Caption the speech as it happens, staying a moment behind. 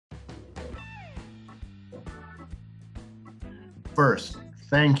First,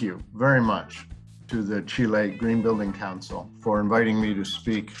 thank you very much to the Chile Green Building Council for inviting me to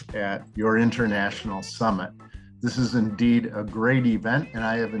speak at your international summit. This is indeed a great event, and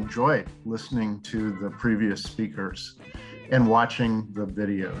I have enjoyed listening to the previous speakers and watching the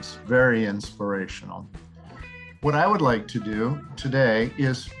videos. Very inspirational. What I would like to do today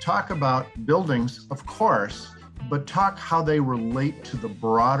is talk about buildings, of course, but talk how they relate to the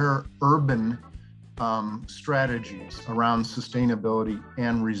broader urban strategies around sustainability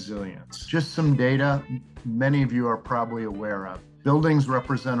and resilience. Just some data many of you are probably aware of. Buildings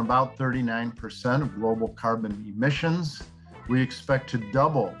represent about 39% of global carbon emissions. We expect to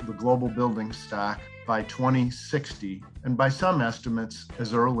double the global building stock by 2060, and by some estimates,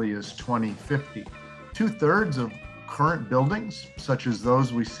 as early as 2050. 2/3 of current buildings, such as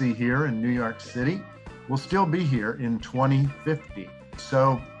those we see here in New York City, will still be here in 2050.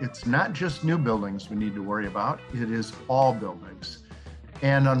 So it's not just new buildings we need to worry about, it is all buildings.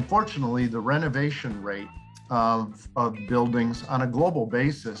 And unfortunately, the renovation rate of buildings on a global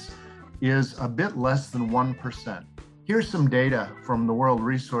basis is a bit less than 1%. Here's some data from the World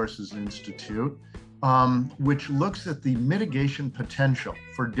Resources Institute, which looks at the mitigation potential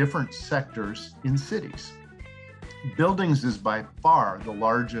for different sectors in cities. Buildings is by far the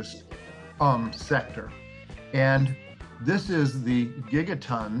largest sector. And this is the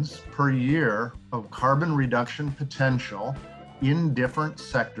gigatons per year of carbon reduction potential in different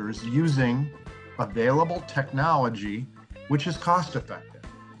sectors using available technology, which is cost effective.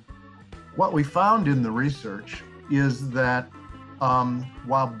 What we found in the research is that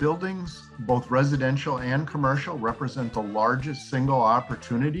while buildings, both residential and commercial, represent the largest single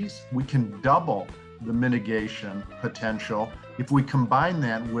opportunities, we can double the mitigation potential if we combine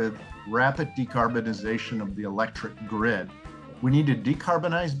that with rapid decarbonization of the electric grid. We need to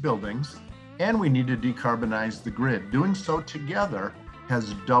decarbonize buildings and we need to decarbonize the grid. Doing so together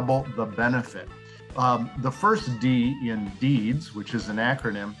has double the benefit. The first D in DEEDS, which is an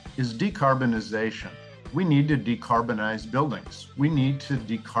acronym, is decarbonization. We need to decarbonize buildings. We need to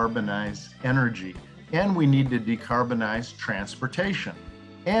decarbonize energy, and we need to decarbonize transportation,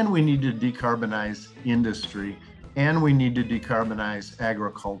 and we need to decarbonize industry, and we need to decarbonize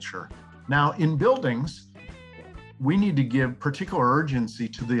agriculture. Now, in buildings, we need to give particular urgency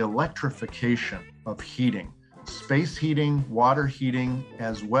to the electrification of heating, space heating, water heating,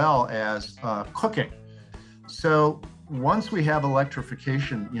 as well as cooking. So once we have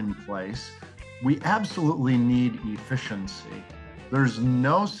electrification in place, we absolutely need efficiency. There's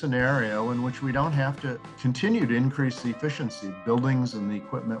no scenario in which we don't have to continue to increase the efficiency of buildings and the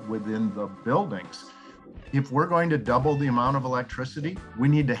equipment within the buildings. If we're going to double the amount of electricity, we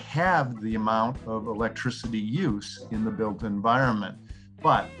need to have the amount of electricity use in the built environment.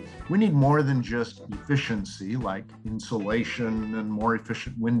 But we need more than just efficiency, like insulation and more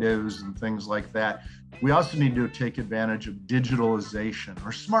efficient windows and things like that. We also need to take advantage of digitalization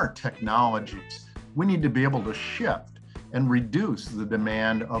or smart technologies. We need to be able to shift and reduce the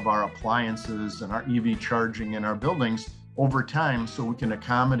demand of our appliances and our EV charging in our buildings over time so we can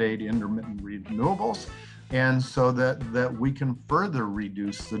accommodate intermittent renewables and so that we can further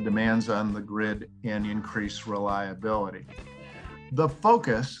reduce the demands on the grid and increase reliability. The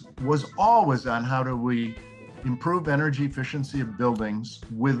focus was always on how do we improve energy efficiency of buildings,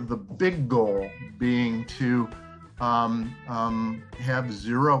 with the big goal being to have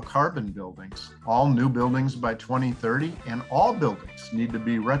zero carbon buildings, all new buildings by 2030, and all buildings need to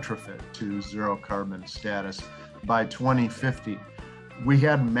be retrofit to zero carbon status by 2050. We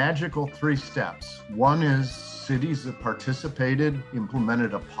had magical 3 steps. One is cities that participated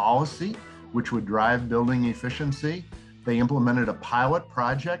implemented a policy which would drive building efficiency. They implemented a pilot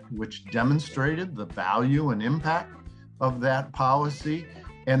project which demonstrated the value and impact of that policy,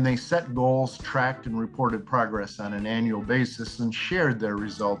 and they set goals, tracked and reported progress on an annual basis, and shared their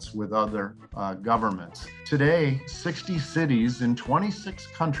results with other governments. Today, 60 cities in 26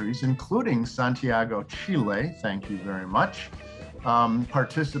 countries, including Santiago, Chile, thank you very much,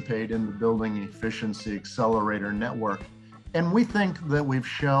 participate in the Building Efficiency Accelerator Network. And we think that we've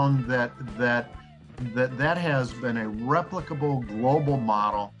shown that has been a replicable global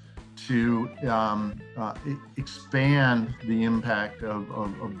model to expand the impact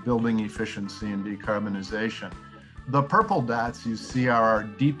of building efficiency and decarbonization. The purple dots you see are our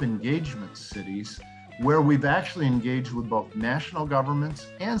deep engagement cities, where we've actually engaged with both national governments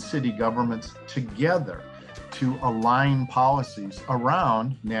and city governments together to align policies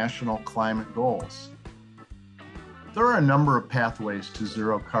around national climate goals. There are a number of pathways to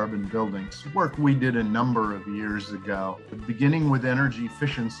zero carbon buildings, work we did a number of years ago, beginning with energy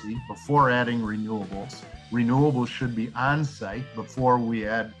efficiency before adding renewables. Renewables should be on-site before we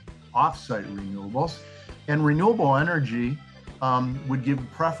add off-site renewables. And renewable energy would give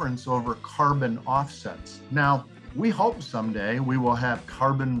preference over carbon offsets. Now, we hope someday we will have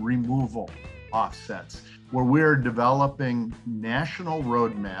carbon removal offsets, where we're developing national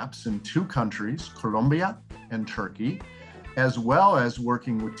roadmaps in 2 countries, Colombia and Turkey, as well as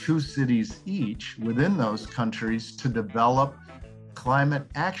working with 2 cities each within those countries to develop climate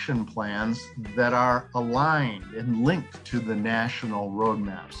action plans that are aligned and linked to the national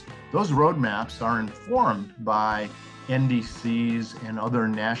roadmaps. Those roadmaps are informed by NDCs and other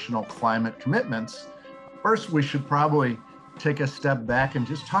national climate commitments. First, we should probably take a step back and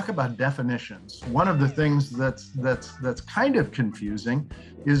just talk about definitions. One of the things that's kind of confusing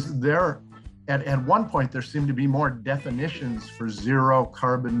is at one point there seemed to be more definitions for zero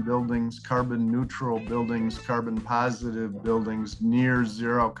carbon buildings, carbon neutral buildings, carbon positive buildings, near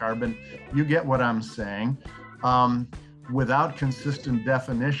zero carbon. You get what I'm saying. Without consistent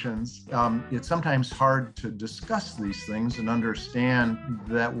definitions, it's sometimes hard to discuss these things and understand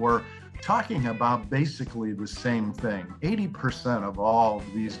that we're talking about basically the same thing. 80% of all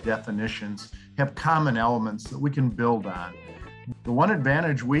these definitions have common elements that we can build on. The one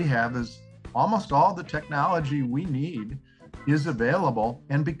advantage we have is almost all the technology we need is available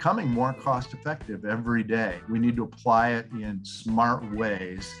and becoming more cost effective every day. We need to apply it in smart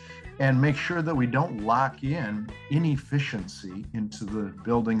ways and make sure that we don't lock in inefficiency into the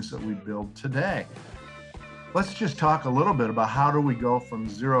buildings that we build today. Let's just talk a little bit about how do we go from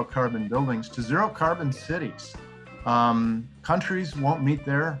zero carbon buildings to zero carbon cities. Countries won't meet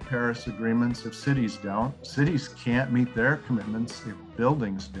their Paris agreements if cities don't. Cities can't meet their commitments if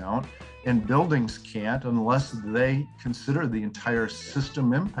buildings don't. And buildings can't unless they consider the entire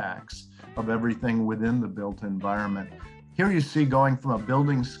system impacts of everything within the built environment. Here you see going from a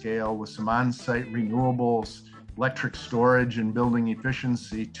building scale with some on-site renewables, electric storage and building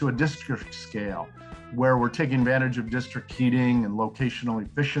efficiency to a district scale, where we're taking advantage of district heating and locational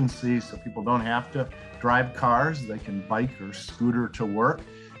efficiency so people don't have to drive cars, they can bike or scooter to work,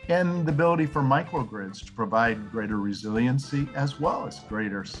 and the ability for microgrids to provide greater resiliency as well as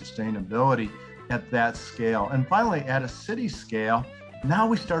greater sustainability at that scale. And finally, at a city scale, now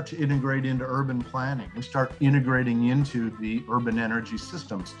we start to integrate into urban planning. We start integrating into the urban energy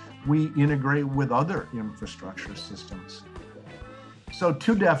systems. We integrate with other infrastructure systems. So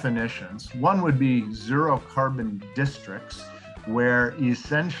 2 definitions. One would be zero carbon districts, where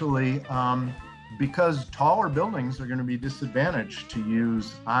essentially, because taller buildings are going to be disadvantaged to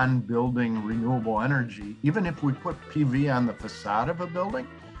use on-building renewable energy, even if we put PV on the facade of a building,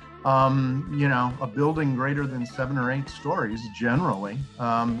 a building greater than 7 or 8 stories generally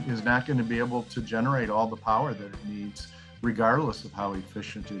is not going to be able to generate all the power that it needs, regardless of how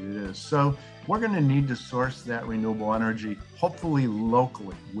efficient it is. So we're going to need to source that renewable energy, hopefully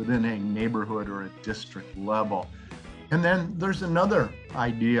locally within a neighborhood or a district level. And then there's another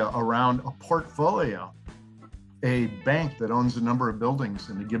idea around a portfolio. A bank that owns a number of buildings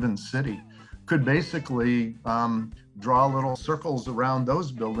in a given city could basically draw little circles around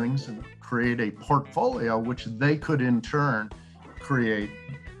those buildings and create a portfolio, which they could in turn create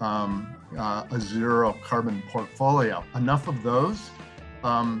a zero carbon portfolio. Enough of those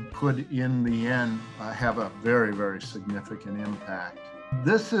could in the end have a very, very significant impact.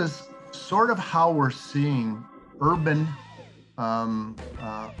 This is sort of how we're seeing urban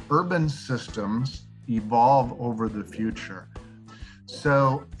systems evolve over the future.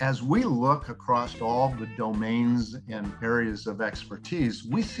 So as we look across all the domains and areas of expertise,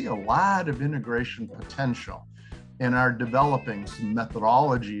 we see a lot of integration potential and are developing some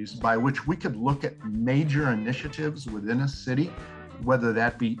methodologies by which we could look at major initiatives within a city, whether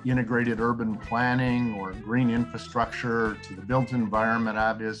that be integrated urban planning or green infrastructure to the built environment,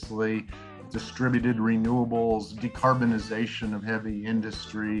 obviously, distributed renewables, decarbonization of heavy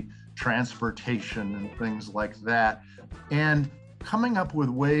industry, transportation, and things like that. And coming up with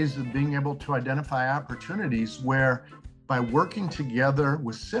ways of being able to identify opportunities where, by working together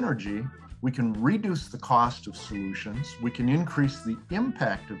with synergy, we can reduce the cost of solutions, we can increase the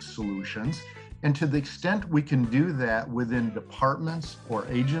impact of solutions, and to the extent we can do that within departments or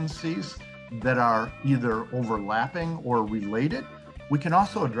agencies that are either overlapping or related, we can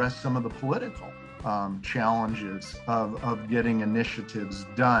also address some of the political challenges of getting initiatives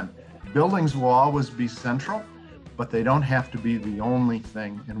done. Buildings will always be central, but they don't have to be the only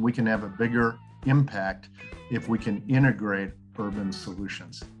thing, and we can have a bigger impact if we can integrate urban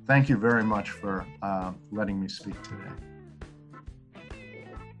solutions. Thank you very much for letting me speak today.